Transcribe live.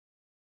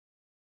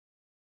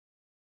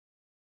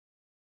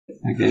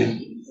Okay.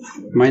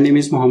 My name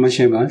is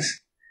Shahbaz.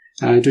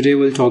 Today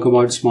we'll talk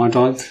about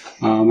SmartAuth,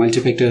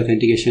 multi-factor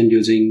authentication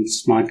using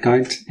smart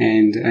cards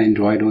and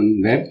Android on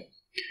web.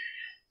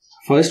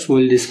 First,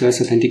 we'll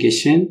discuss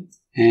authentication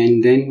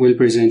and then we'll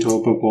present our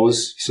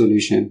proposed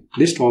solution.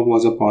 This talk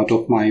was a part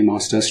of my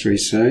master's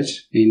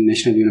research in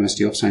National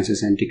University of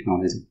Sciences and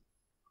Technology.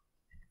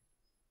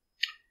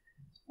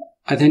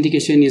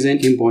 Authentication is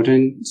an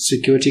important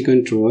security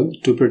control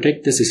to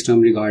protect the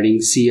system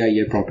regarding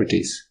CIA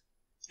properties.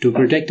 To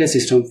protect a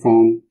system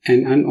from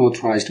an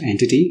unauthorized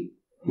entity,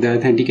 the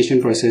authentication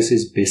process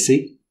is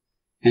basic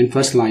and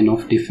first line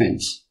of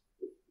defense.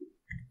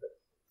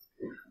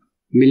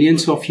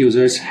 Millions of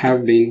users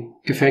have been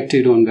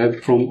affected on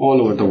web from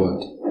all over the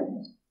world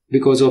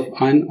because of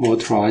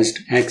unauthorized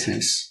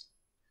access.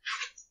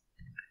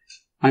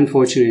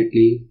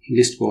 Unfortunately,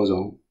 list goes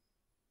on.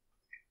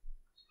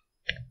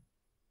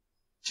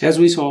 As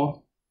we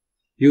saw,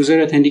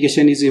 user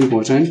authentication is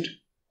important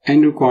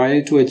and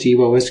required to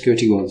achieve our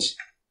security goals.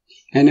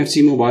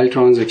 NFC mobile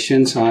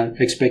transactions are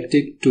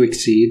expected to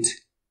exceed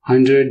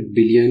 $100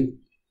 billion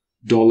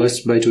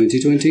by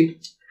 2020.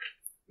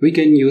 We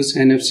can use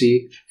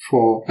NFC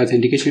for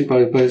authentication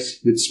purpose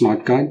with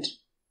smart cards,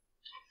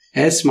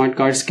 as smart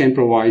cards can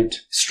provide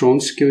strong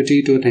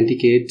security to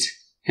authenticate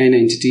an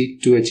entity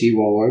to achieve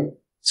our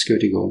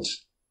security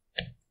goals.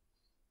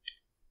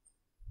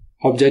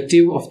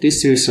 Objective of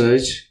this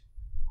research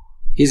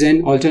is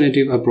an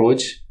alternative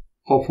approach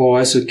for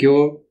a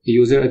secure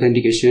user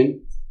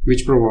authentication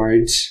which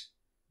provides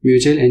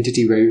mutual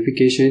entity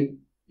verification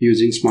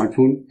using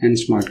smartphone and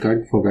smart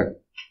card for web.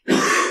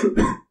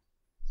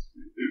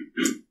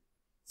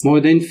 More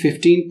than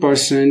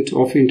 15%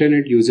 of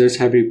internet users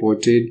have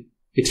reported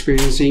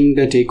experiencing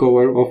the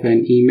takeover of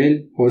an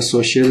email or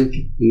social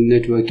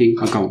networking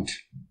account.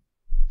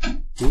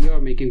 We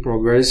are making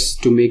progress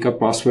to make a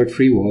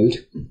password-free world.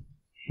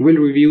 We'll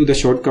review the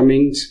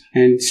shortcomings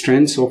and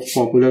strengths of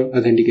popular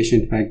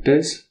authentication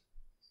factors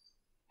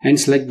and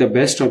select the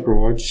best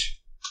approach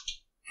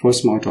for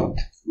SmartAuth.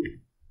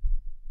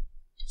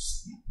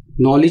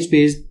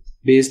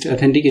 Knowledge-based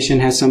authentication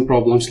has some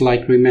problems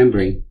like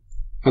remembering.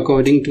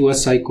 According to a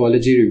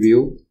psychology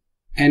review,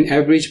 an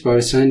average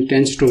person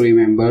tends to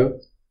remember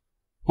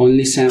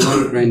only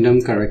 7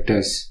 random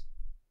characters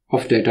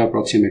of data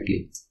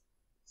approximately.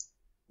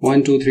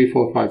 1, 2, 3,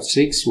 4, 5,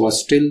 6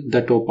 was still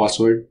the top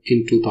password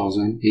in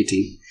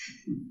 2018.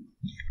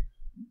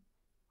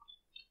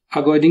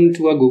 According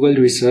to a Google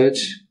research,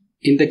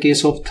 in the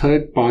case of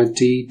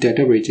third-party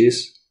data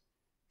breaches,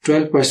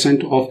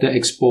 12% of the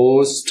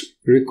exposed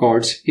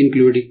records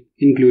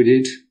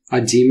included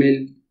a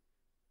Gmail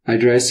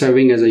address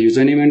serving as a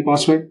username and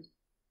password.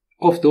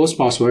 Of those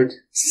passwords,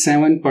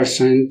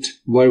 7%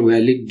 were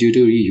valid due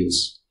to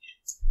reuse.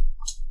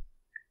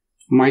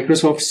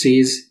 Microsoft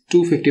sees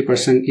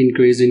 250%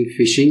 increase in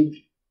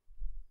phishing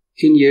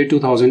in year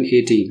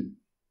 2018.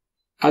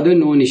 Other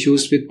known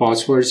issues with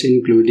passwords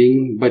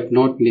including but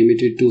not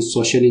limited to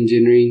social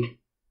engineering,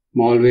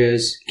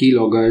 malwares,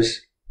 keyloggers,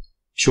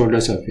 shoulder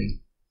surfing.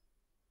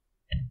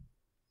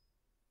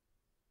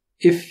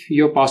 If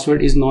your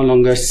password is no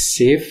longer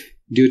safe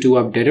due to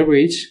a data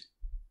breach,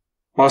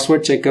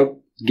 Password Checkup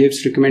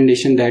gives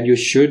recommendation that you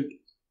should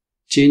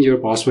change your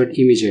password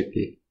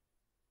immediately.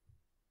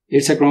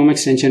 It's a Chrome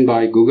extension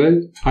by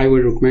Google. I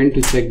would recommend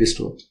to check this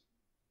tool.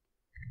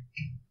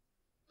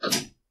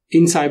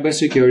 In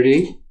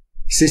cybersecurity,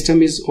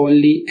 system is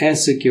only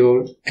as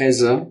secure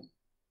as a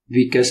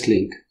weakest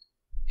link.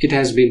 It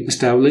has been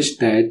established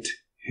that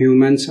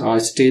humans are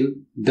still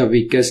the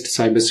weakest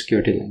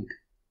cybersecurity link.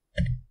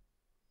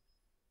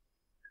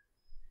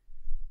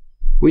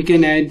 We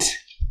can add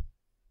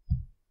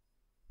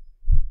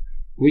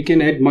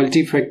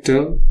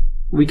multi-factor.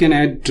 We can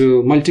add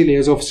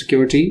multi-layers of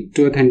security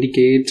to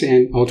authenticate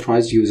an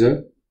authorized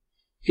user.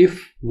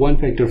 If one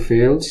factor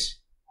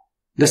fails,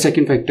 the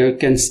second factor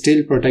can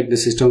still protect the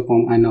system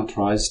from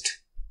unauthorized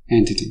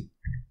entity.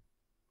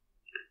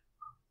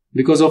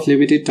 Because of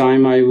limited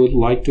time, I would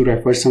like to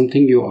refer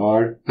something you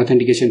are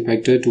authentication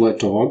factor to a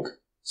talk,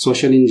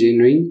 social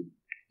engineering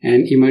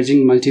and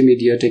emerging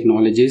multimedia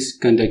technologies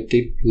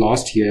conducted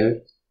last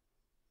year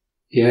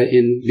here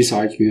in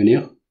besides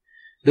Munich.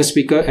 The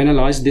speaker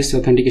analyzed this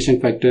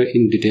authentication factor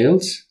in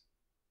details.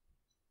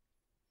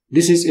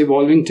 This is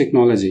evolving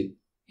technology.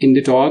 In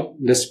the talk,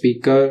 the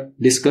speaker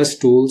discussed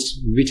tools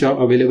which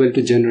are available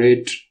to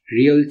generate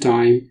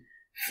real-time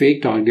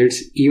fake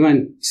targets.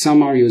 Even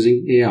some are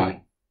using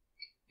AI.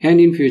 And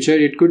in future,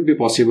 it could be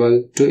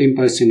possible to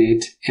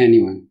impersonate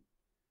anyone.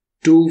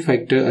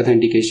 Two-factor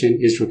authentication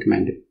is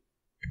recommended.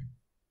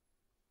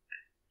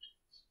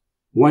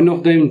 One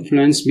of the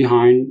influence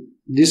behind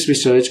this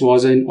research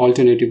was an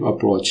alternative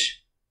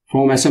approach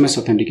from SMS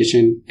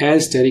authentication,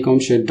 as telecom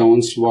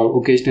shutdowns were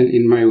occasional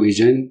in my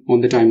region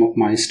on the time of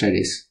my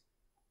studies.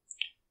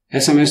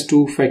 SMS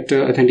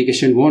two-factor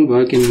authentication won't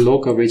work in low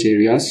coverage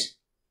areas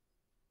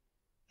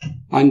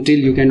until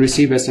you can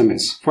receive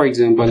SMS, for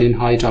example in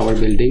high tower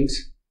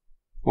buildings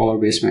or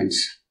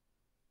basements.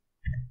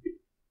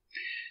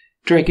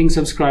 tracking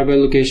subscriber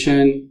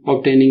location,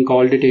 obtaining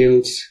call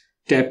details,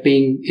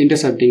 tapping,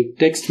 intercepting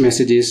text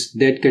messages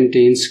that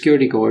contain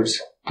security codes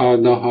are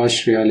the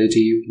harsh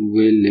reality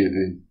we live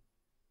in.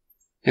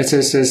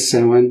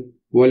 SSS7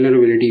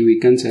 vulnerability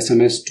weakens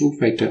SMS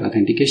two-factor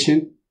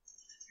authentication.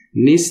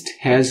 NIST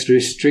has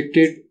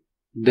restricted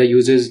the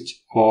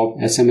usage of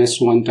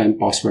SMS one-time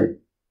password,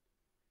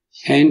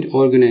 and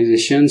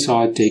organizations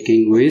are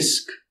taking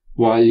risk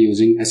while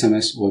using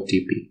SMS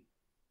OTP.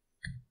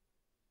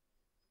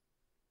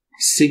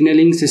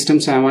 Signaling System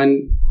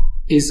 7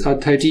 is a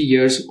 30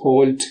 years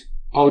old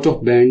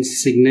out-of-band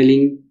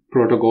signaling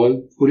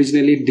protocol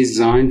originally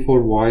designed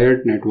for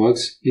wired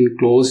networks in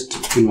closed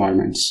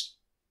environments.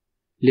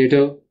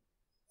 Later,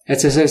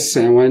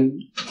 SSS7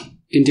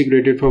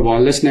 integrated for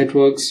wireless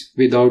networks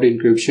without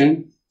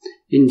encryption.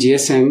 In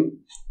GSM,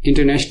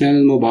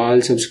 International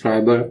Mobile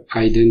Subscriber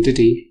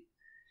Identity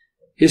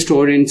is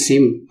stored in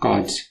SIM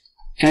cards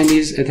and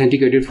is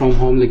authenticated from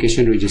home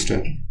location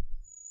register.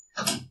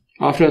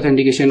 After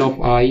authentication of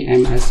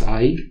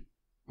IMSI,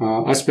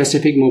 a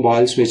specific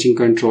mobile switching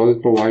control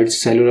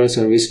provides cellular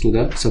service to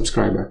the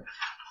subscriber.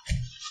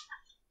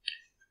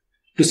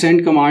 To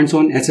send commands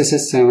on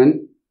SSS7,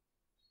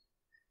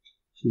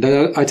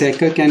 the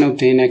attacker can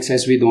obtain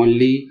access with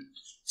only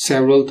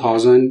several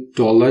thousand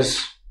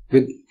dollars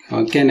with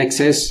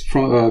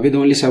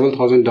only several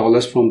thousand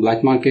dollars from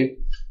black market.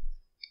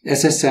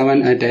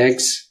 SS7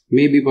 attacks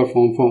may be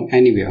performed from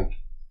anywhere.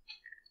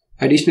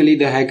 Additionally,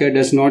 the hacker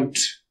does not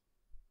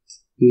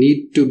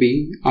need to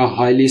be a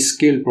highly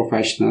skilled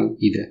professional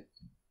either.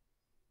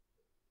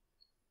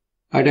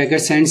 Attacker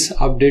sends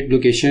update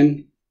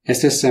location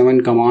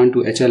SS7 command to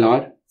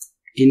HLR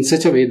in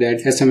such a way that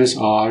SMS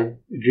are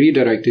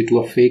redirected to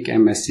a fake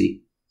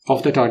MSC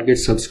of the target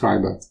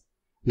subscriber.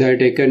 The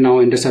attacker now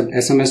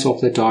intercepts SMS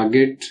of the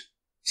target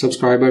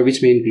subscriber,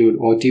 which may include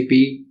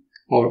OTP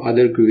or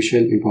other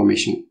crucial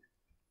information.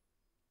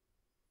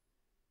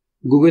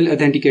 Google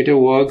Authenticator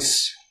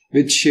works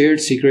with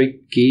shared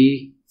secret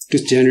key to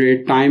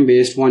generate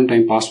time-based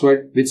one-time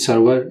password with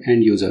server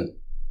and user.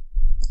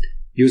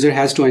 User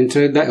has to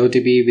enter the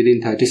OTP within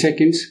 30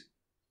 seconds.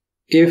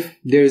 If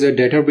there is a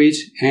data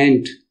breach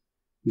and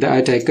the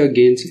attacker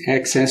gains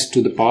access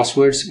to the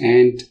passwords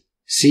and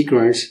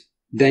secrets,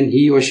 then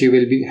he or she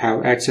will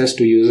have access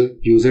to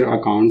user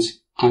accounts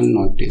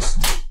unnoticed.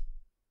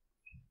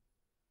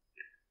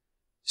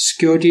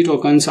 Security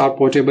tokens are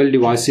portable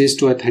devices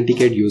to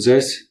authenticate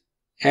users.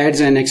 Adds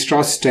an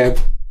extra step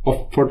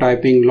for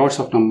typing lots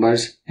of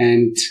numbers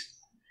and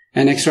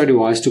an extra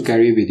device to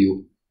carry with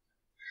you.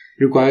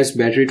 Requires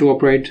battery to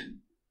operate.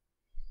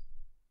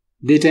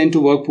 They tend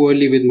to work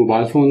poorly with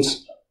mobile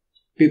phones.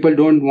 People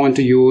don't want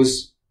to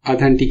use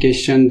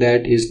authentication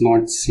that is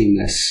not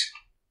seamless.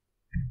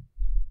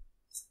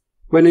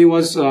 When I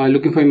was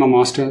looking for my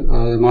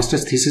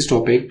master's thesis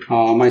topic,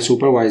 my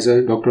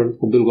supervisor, Dr.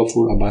 Abdul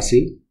Ghafoor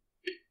Abbasi,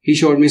 he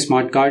showed me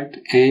smart card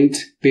and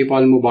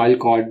PayPal mobile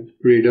card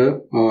reader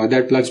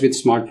that plugs with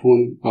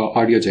smartphone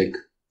audio jack.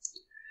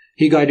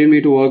 He guided me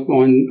to work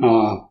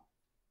on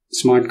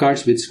smart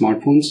cards with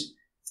smartphones,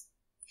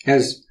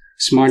 as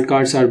smart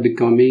cards are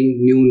becoming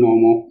new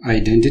norm of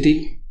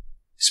identity.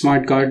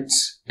 Smart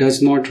cards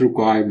does not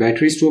require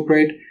batteries to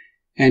operate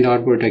and are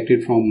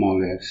protected from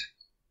malware.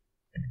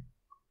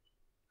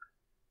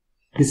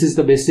 This is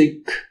the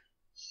basic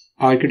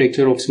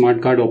architecture of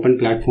smart card open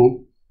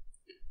platform.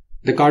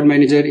 The card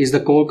manager is the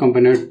core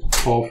component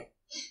of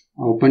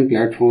open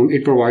platform.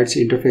 It provides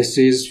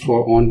interfaces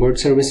for onboard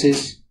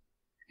services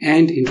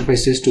and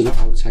interfaces to the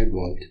outside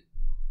world.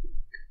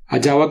 A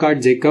Java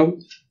card Jacob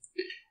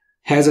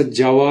has a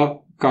Java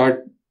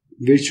card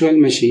virtual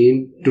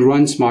machine to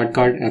run smart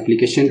card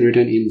application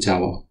written in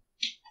Java.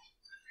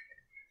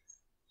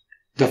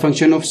 The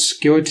function of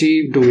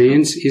security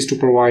domains is to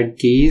provide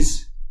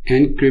keys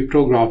and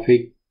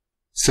cryptographic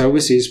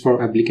services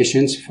for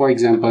applications, for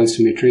example,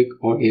 symmetric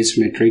or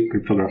asymmetric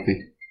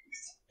cryptography.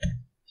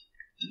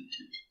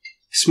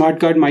 Smart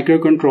card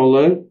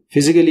microcontroller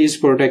physically is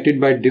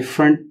protected by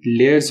different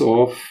layers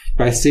of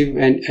passive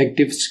and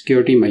active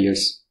security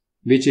measures,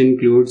 which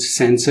includes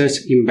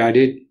sensors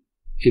embedded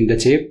in the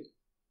chip.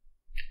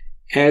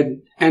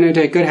 And an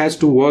attacker has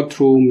to work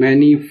through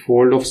many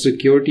folds of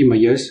security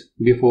measures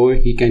before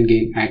he can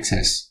gain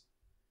access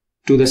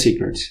to the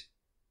secrets.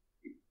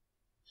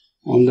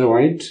 On the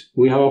right,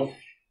 we have a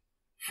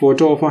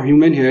photo of a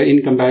human hair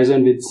in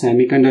comparison with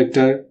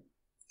semiconductor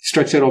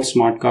structure of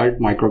smart card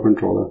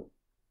microcontroller.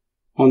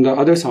 On the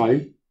other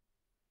side,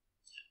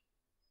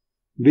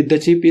 with the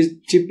chip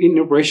in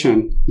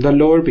operation, the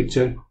lower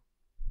picture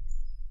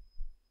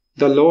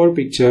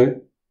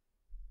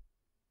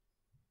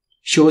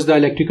shows the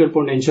electrical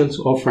potentials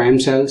of RAM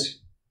cells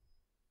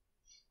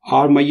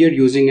are measured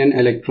using an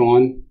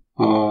electron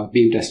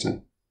beam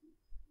tester.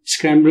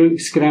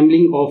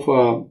 Scrambling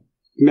of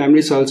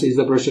memory cells is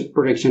the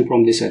protection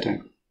from this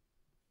attack.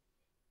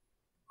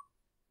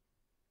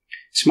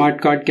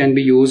 Smart card can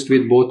be used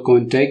with both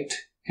contact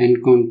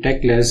and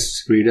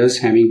contactless readers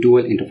having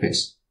dual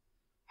interface.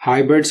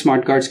 Hybrid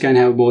smart cards can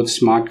have both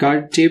smart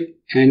card chip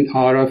and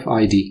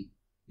RFID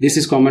This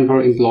is common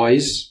for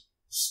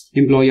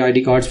employee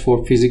ID cards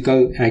for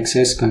physical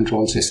access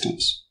control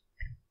systems.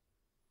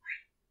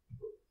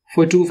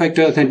 For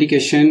two-factor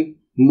authentication,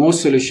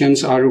 most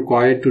solutions are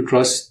required to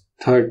trust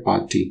third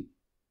party.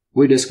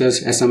 We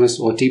discuss SMS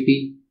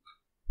OTP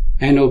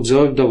and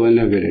observe the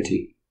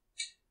vulnerability.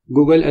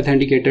 Google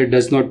Authenticator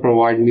does not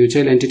provide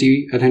mutual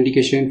entity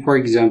authentication. For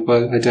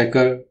example,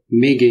 attacker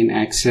may gain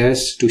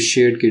access to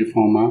shared key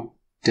from a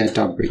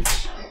data breach.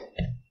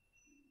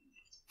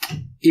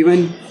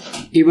 Even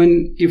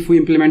if we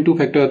implement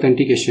two-factor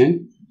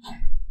authentication,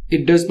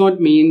 it does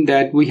not mean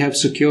that we have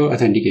secure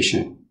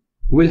authentication.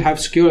 We'll have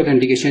secure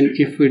authentication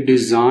if we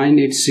design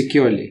it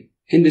securely.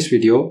 In this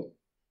video,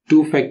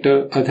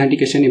 two-factor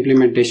authentication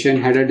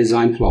implementation had a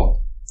design flaw,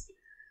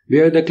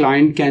 where the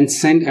client can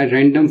send a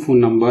random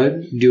phone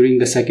number during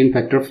the second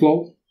factor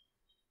flow,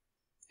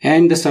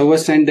 and the server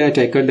send the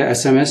attacker the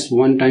SMS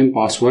one-time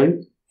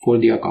password for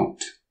the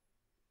account.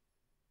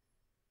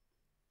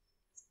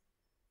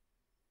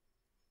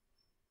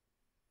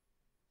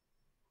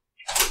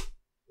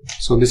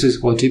 So this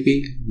is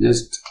OTP.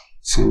 This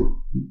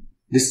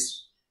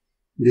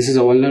is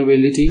a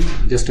vulnerability,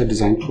 just a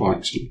design flaw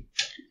actually.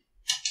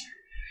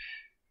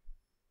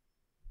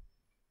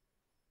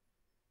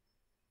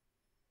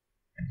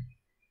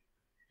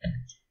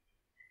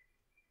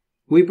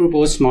 We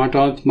propose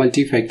SmartAuth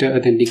multi-factor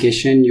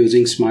authentication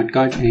using smart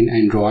card and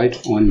Android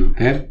on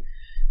web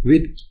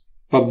with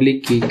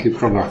public key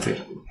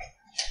cryptography.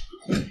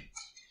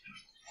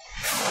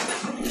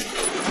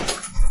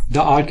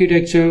 The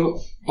architecture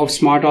of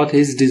SmartAuth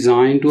is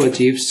designed to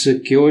achieve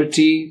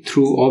security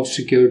through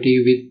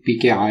obscurity with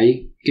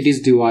PKI. It is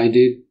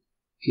divided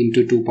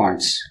into two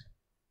parts.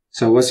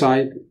 Server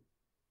side,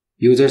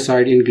 user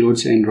side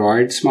includes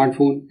Android,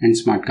 smartphone and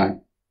smart card.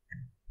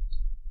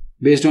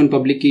 Based on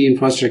public key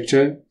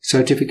infrastructure,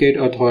 certificate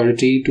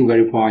authority to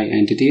verify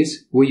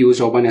entities, we use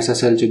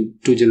OpenSSL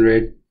to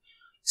generate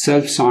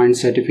self-signed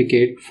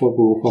certificate for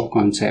proof of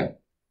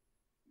concept.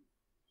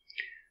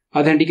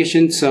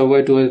 Authentication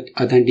server to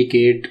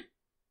authenticate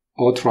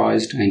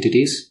authorized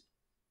entities.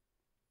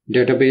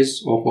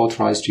 Database of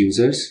authorized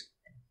users.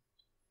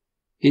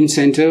 In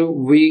center,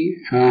 we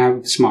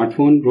have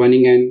smartphone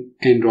running an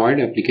Android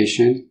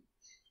application,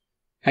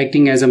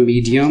 acting as a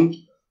medium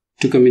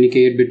to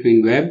communicate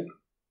between web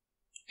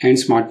and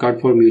smart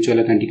card for mutual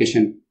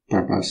authentication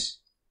purpose.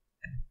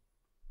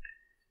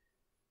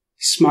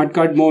 Smart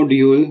card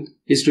module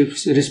is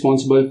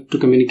responsible to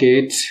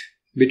communicate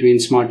between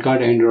smart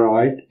card and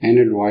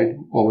Android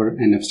over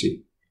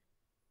NFC.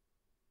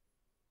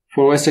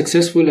 For a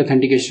successful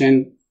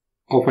authentication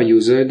of a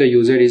user, the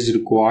user is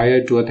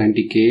required to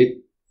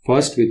authenticate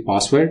first with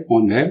password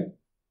on web,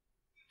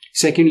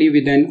 secondly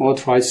with an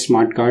authorized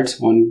smart cards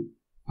on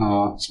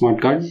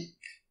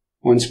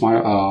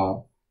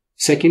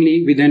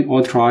secondly with an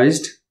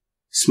authorized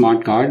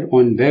smart card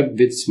on web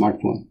with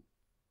smartphone.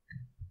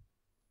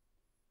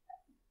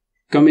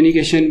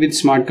 Communication with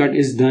smart card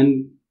is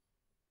done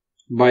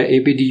by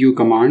APDU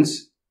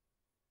commands.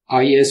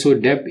 ISO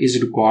dep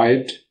is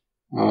required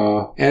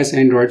as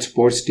Android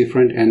supports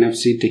different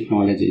NFC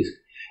technologies.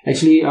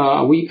 Actually,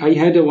 I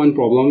had one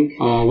problem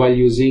while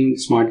using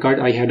smart card.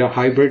 I had a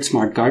hybrid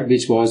smart card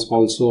which was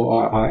also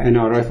an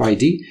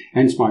RFID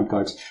and smart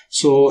cards.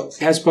 So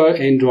as per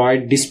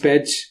Android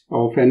dispatch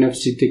of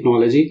NFC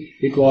technology,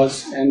 it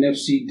was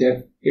NFC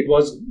def. It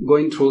was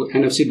going through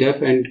NFC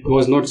def and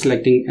was not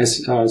selecting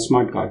as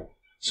smart card.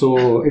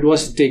 So it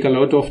was take a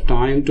lot of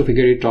time to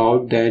figure it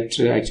out that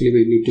actually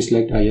we need to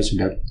select ISO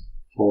dep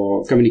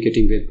for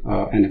communicating with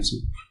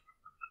NFC.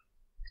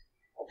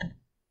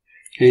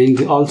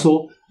 And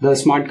also the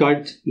smart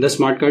card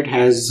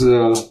has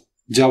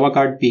Java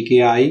card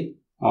PKI.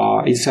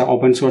 It's an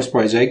open source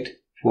project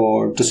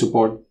to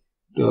support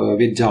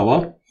with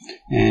Java,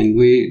 and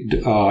we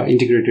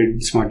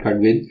integrated smart card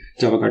with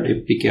Java card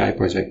PKI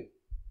project.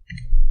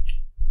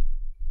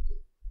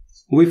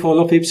 We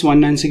follow FIPS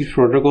 196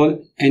 protocol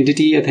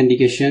entity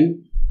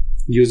authentication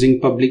using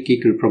public key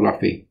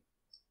cryptography.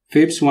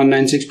 FIPS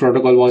 196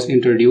 protocol was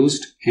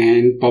introduced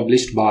and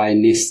published by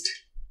NIST.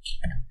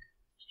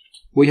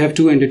 We have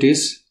two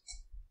entities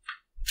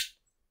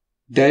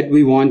that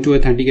we want to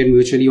authenticate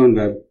mutually on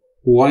web.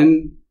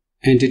 One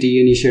entity,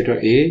 initiator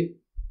A,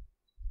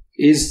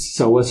 is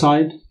server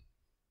side,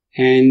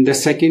 and the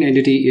second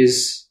entity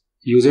is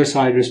user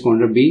side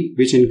responder B,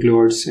 which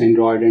includes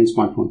Android and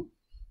smartphone.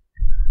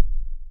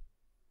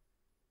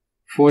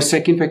 For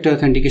second factor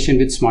authentication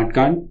with smart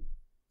card,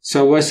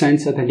 server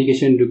sends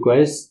authentication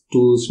request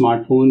to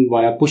smartphone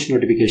via push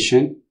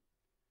notification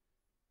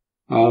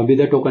with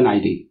a token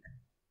ID.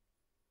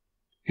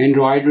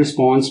 Android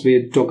responds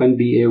with token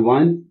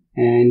BA1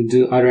 and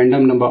a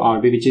random number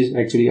RB, which is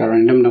actually a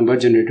random number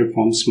generated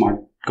from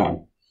smart card.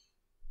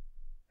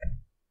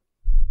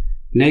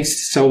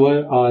 Next,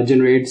 server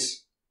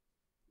generates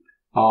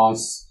RA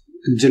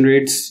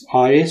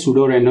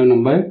pseudo random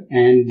number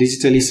and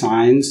digitally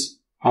signs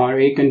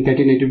RA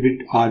concatenated with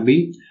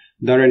RB,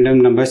 the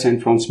random number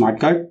sent from smart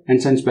card,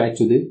 and sends back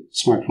to the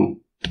smartphone.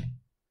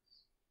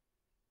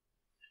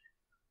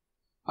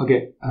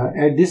 Okay,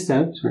 at this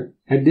step,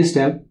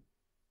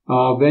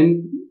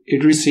 when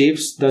it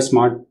receives the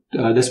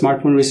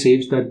smartphone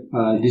receives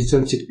the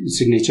digital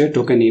signature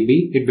token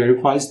AB, it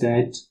verifies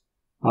that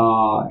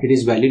it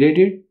is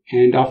validated,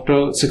 and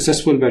after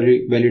successful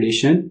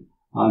validation,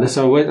 the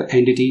server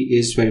entity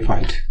is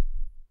verified.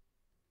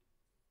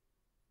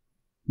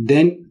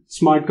 Then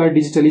smart card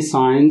digitally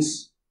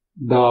signs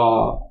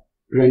the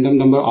random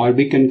number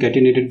RB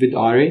concatenated with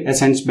RA and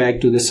sends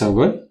back to the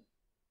server.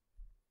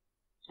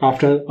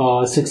 After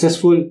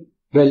successful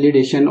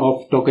validation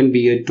of token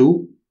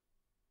BA2,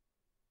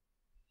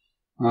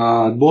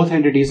 both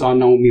entities are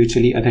now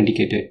mutually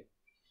authenticated.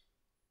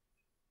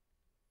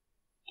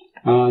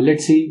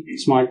 Let's see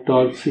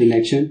SmartAuth in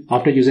action.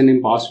 After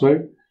username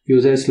password,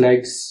 user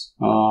selects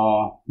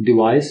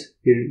device.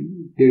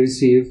 They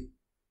receive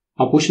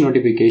a push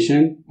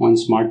notification on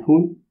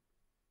smartphone,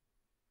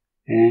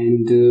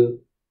 and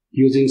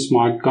using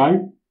smart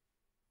card.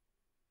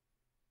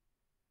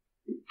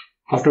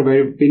 After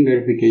pin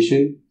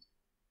verification,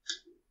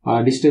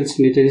 digital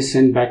signature is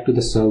sent back to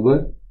the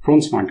server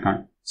from smart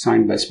card,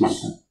 signed by smart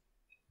card,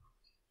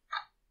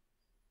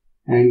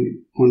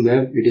 and on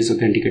web it is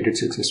authenticated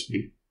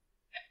successfully.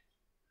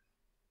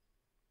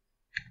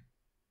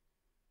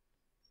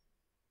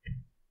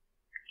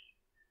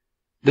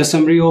 The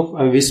summary of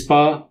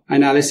Avispa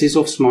analysis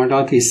of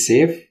SmartAuth is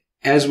safe,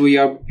 as we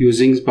are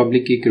using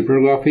public key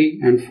cryptography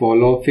and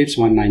follow FIPS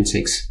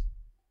 196.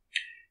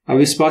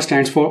 Avispa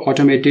stands for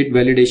Automated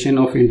Validation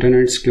of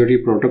Internet Security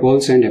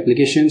Protocols and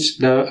Applications.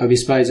 The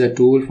Avispa is a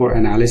tool for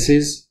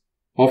analysis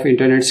of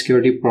Internet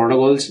security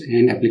protocols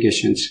and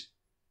applications.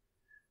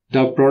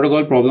 The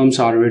protocol problems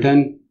are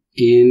written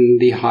in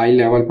the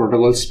high-level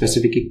protocol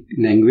specific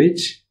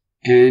language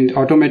and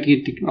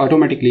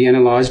automatically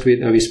analyzed with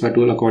Avispa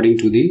tool according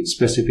to the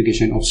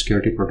specification of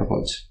security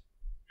protocols.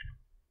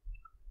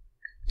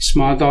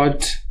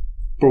 SmartAuth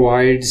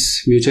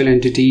provides mutual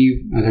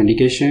entity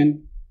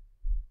authentication,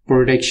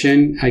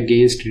 protection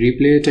against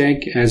replay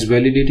attack, as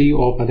validity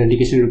of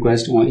authentication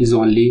request is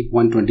only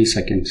 120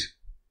 seconds.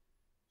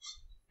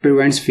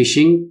 Prevents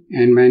phishing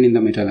and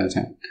man-in-the-middle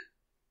attack.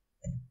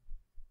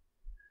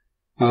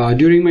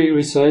 During my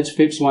research,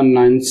 FIPS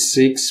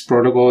 196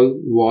 protocol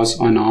was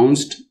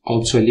announced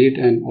obsolete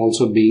and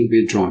also being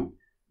withdrawn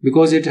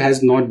because it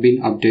has not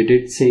been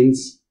updated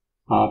since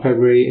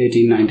February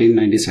 18,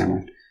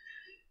 1997.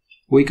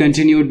 We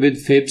continued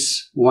with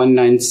FIPS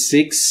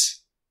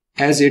 196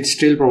 as it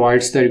still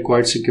provides the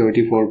required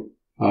security for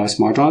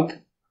SmartAuth.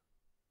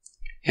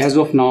 As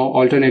of now,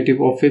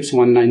 alternative of FIPS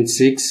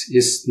 196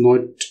 is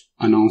not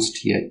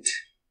announced yet.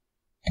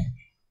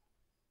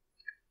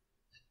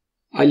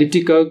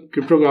 Elliptical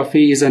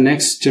cryptography is a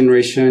next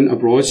generation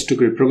approach to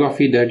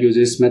cryptography that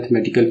uses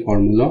mathematical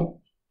formula.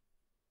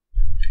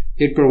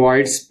 It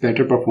provides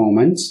better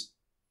performance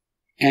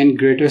and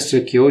greater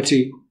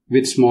security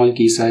with small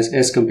key size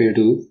as compared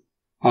to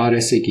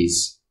RSA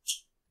keys.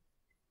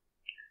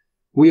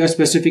 We are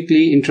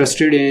specifically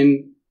interested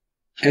in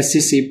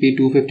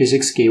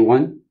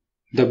SCCP-256K1,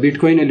 the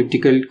Bitcoin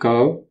elliptical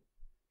curve,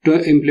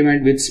 to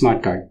implement with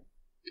smart card.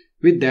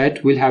 With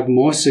that, we'll have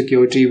more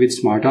security with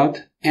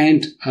SmartAuth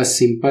and a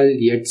simple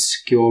yet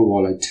secure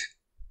wallet.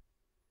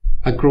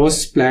 A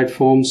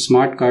cross-platform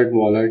smart card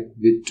wallet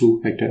with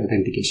two-factor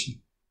authentication.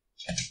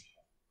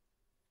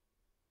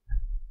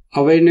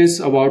 Awareness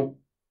about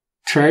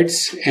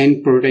threats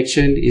and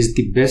protection is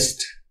the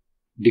best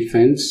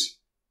defense.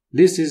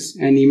 This is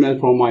an email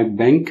from my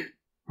bank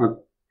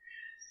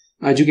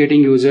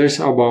educating users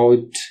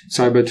about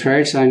cyber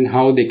threats and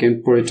how they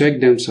can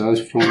protect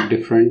themselves from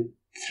different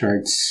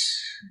threats.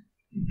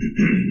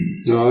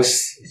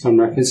 Those some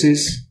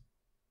references,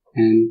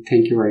 and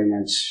thank you very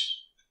much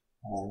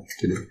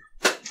today.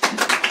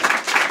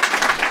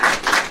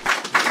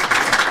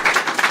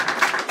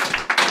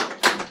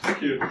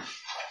 Thank you.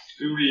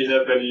 Do we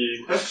have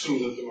any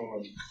questions at the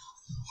moment?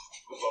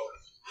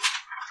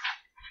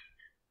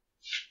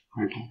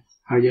 Okay.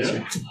 Yes,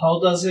 sir. How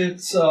does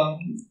it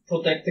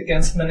protect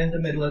against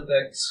man-in-the-middle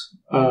attacks?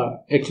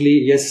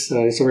 Actually, yes,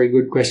 it's a very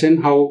good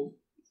question. How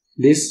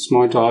this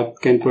SmartAuth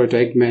can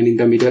protect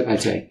man-in-the-middle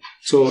attack.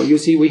 So you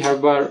see, we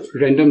have a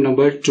random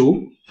number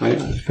 2.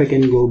 If I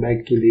can go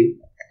back to the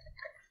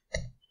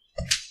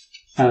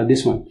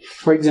this one.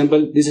 For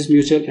example, this is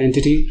mutual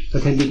entity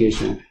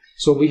authentication.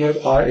 So we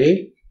have RA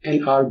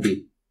and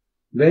RB.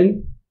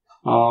 When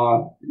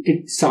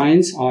it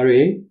signs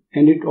RA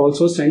and it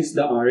also sends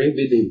the RA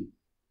within.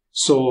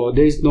 So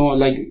there is no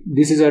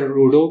this is a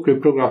pseudo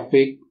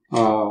cryptographic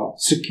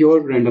secure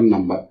random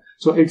number.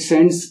 So it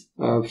sends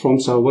from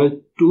server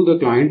to the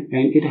client,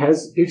 and it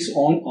has its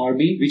own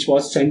RB which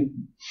was sent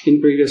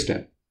in previous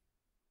step.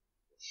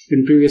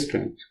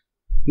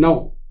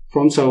 Now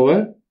from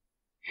server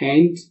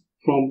and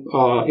from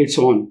its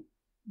own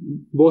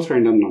both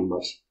random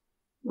numbers.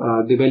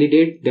 They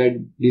validate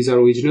that these are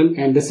original,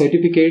 and the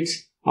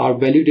certificates are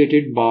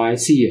validated by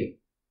CA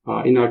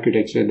in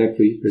architecture that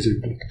we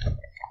presented.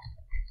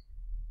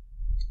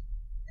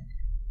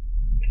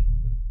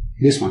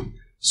 This one.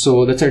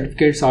 So the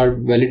certificates are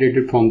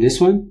validated from this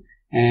one,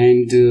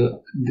 and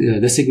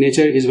the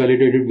signature is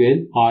validated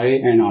with RA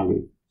and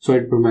RB. So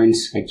it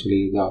prevents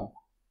actually the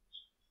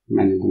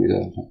man in the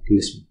middle in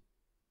this one.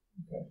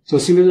 Okay. So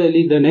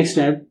similarly, the next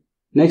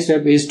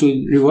step is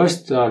to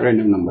reverse the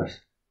random numbers.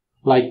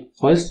 Like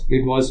first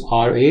it was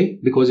RA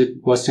because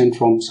it was sent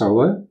from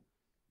server.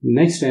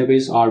 Next step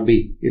is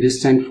RB. It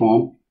is signed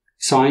from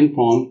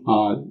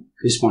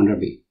responder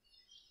B.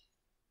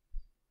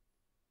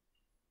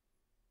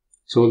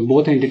 So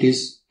both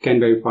entities can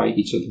verify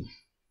each other.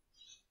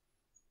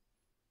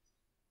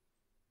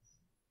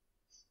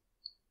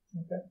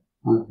 Okay.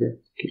 Okay.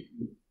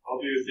 How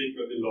do you think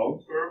in the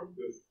long term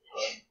with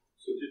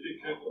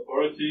certificate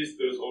authorities,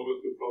 there's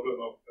always the problem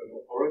of an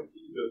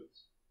authority that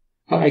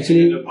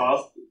Actually, in the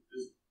past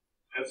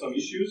had some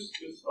issues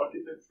with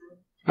architecture?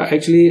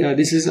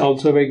 This is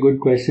also a very good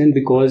question,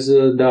 because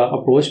the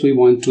approach we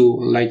want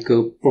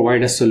to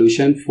provide a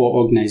solution for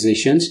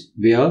organizations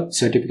where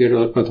certificate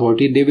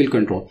authority they will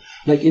control.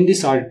 Like in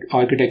this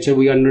architecture,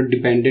 we are not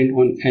dependent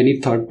on any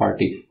third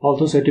party.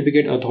 Also,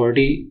 certificate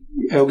authority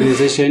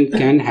organization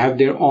can have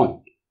their own.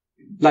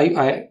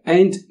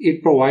 And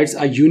it provides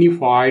a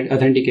unified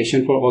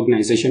authentication for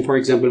organization. For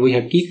example, we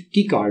have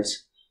key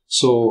cards.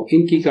 So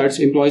in key cards,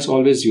 employees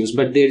always use,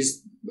 but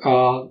there's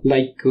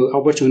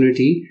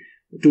opportunity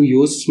to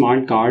use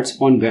smart cards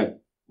on web.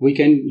 We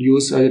can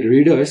use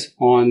readers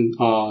on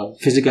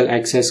physical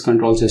access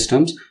control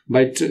systems,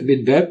 but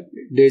with web,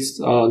 there's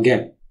a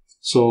gap.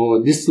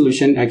 So this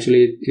solution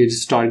actually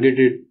is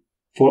targeted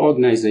for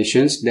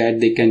organizations that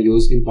they can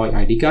use employee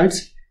ID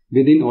cards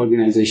within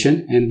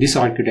organization, and this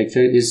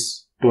architecture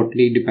is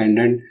totally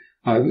dependent.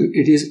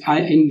 It is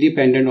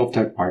independent of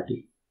third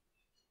party.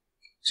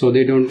 So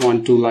they don't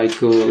want to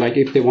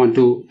if they want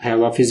to have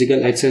a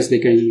physical access, they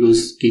can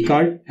use key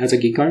card as a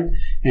key card,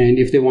 and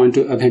if they want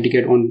to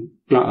authenticate on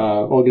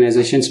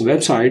organization's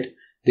website,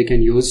 they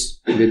can use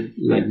with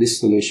this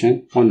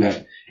solution on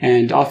web.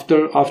 And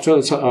after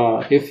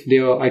if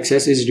their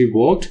access is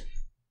revoked,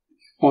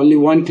 only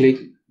one click,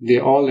 they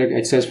all get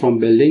access from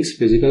buildings,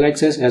 physical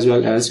access as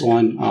well as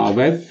on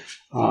web.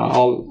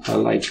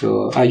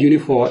 A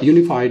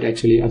unified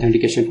actually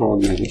authentication for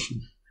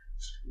organization.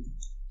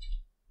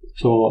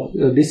 So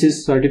this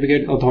is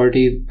certificate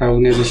authority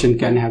organization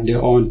can have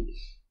their own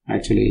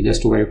actually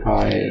just to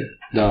verify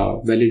the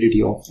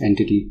validity of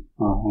entity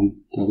on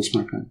the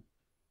smart card.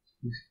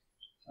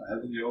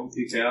 Having your own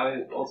PKI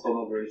is also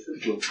not very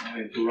simple.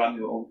 To run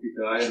your own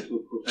PKI and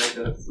to protect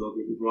that, so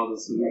this is rather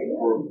solution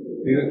for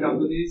bigger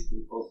companies,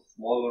 because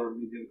smaller,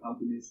 medium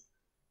companies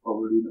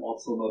probably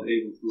also not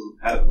able to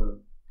have a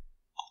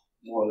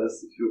more or less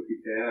secure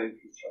PKI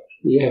infrastructure.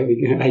 Yeah,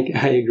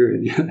 I agree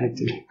with you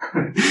actually.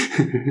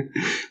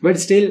 But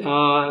still,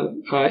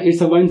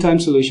 it's a one-time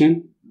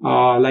solution.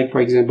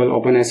 For example,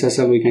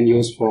 OpenSSL we can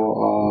use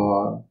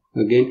for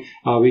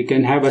we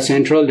can have a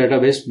central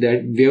database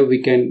where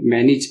we can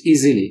manage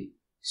easily.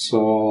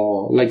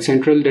 So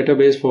central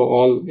database for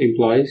all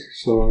employees.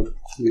 So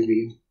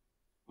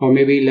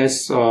maybe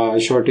less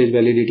shortage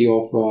validity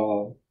of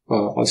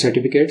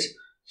certificates,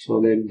 so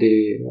that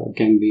they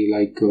can be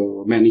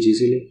managed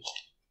easily.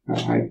 I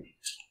think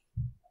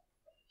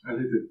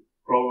the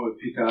problem with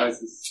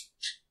PKIs is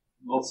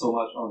not so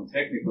much on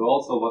technical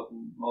also, but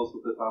most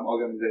of the time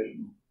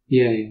organizational.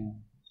 Yeah.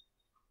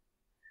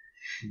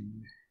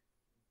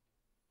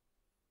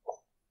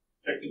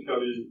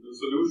 Technically, the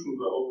solutions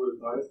are always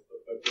nice,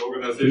 but the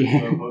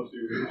organization are how to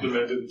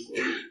implement it.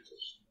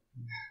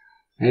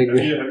 I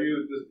agree. Have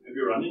you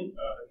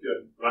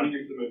running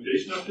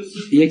implementation of this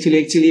system?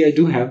 Actually, I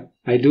do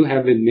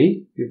have with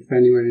me. If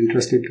anyone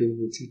interested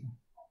to see.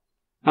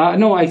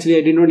 No, actually,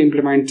 I did not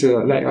implement.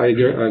 I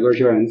got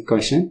your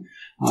question.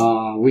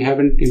 We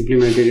haven't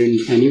implemented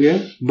it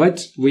anywhere,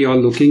 but we are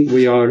looking.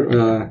 We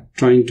are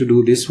trying to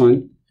do this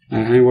one.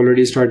 I've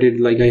already started.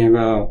 I have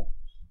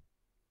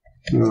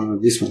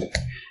this one.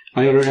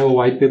 I already have a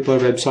white paper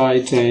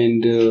website,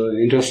 and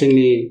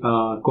interestingly,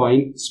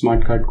 coin,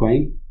 smart card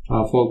coin,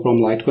 from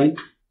Litecoin.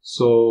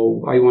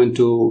 So I want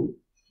to,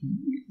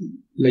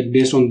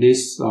 based on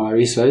this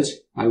research,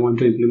 I want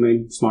to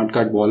implement smart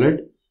card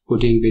wallet,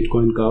 putting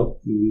Bitcoin curve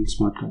in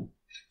smart card.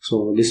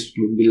 So this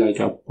would be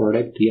a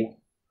product. Yeah,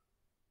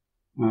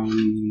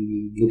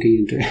 looking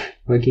into it,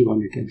 working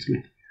on it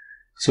actually.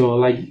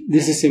 So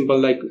this is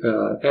simple.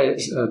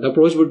 The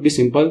approach would be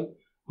simple.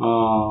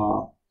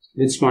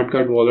 With smart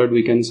card wallet,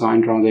 we can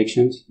sign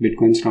transactions,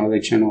 Bitcoin's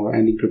transaction or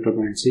any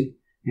cryptocurrency,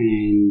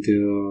 and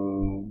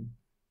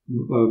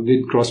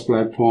with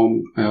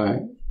cross-platform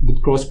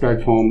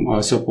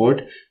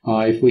support.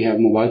 If we have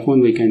mobile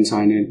phone, we can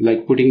sign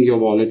it, putting your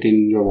wallet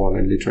in your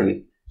wallet,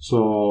 literally.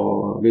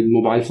 So with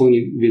mobile phone,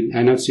 with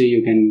NFC,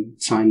 you can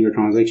sign your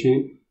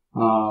transaction.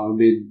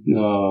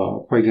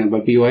 For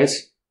example,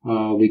 POS,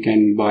 we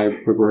can buy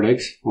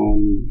products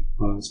on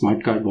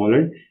smart card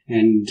wallet,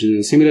 and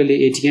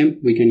similarly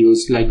ATM we can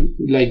use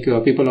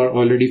people are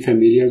already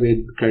familiar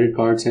with credit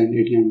cards and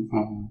ATM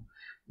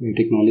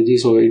technology,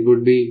 so it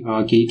would be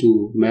key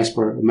to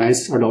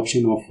mass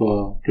adoption of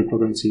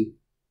cryptocurrency.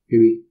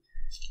 Maybe.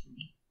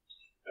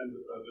 And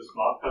the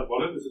smart card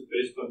wallet, is it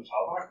based on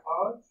Java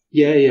card?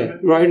 Yeah.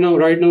 Right now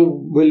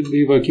we'll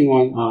be working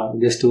on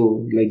just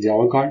to like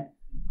Java card.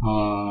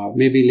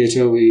 Maybe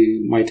later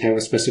we might have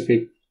a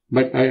specific,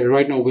 but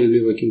right now we'll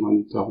be working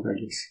on Java card.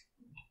 Yes.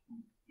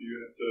 Do you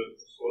have the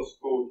source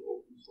code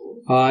open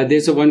source?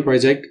 There's one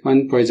project.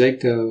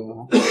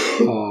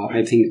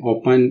 I think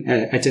Open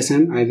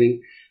HSM. I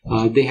think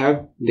they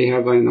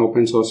have an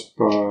open source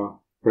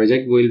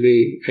project. We'll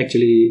be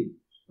actually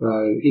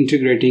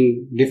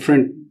integrating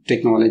different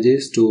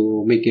technologies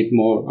to make it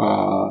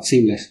more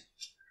seamless.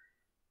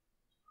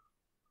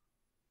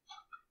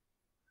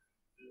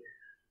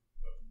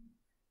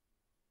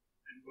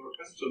 Any more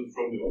questions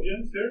from the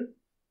audience here?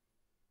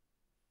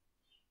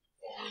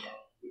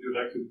 Would you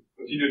like to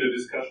continue the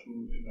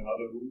discussion in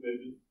another room,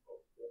 maybe?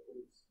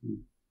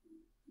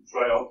 To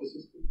try out the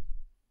system?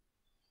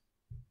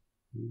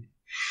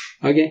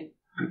 Okay.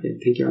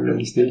 Thank you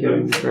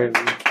very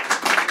much.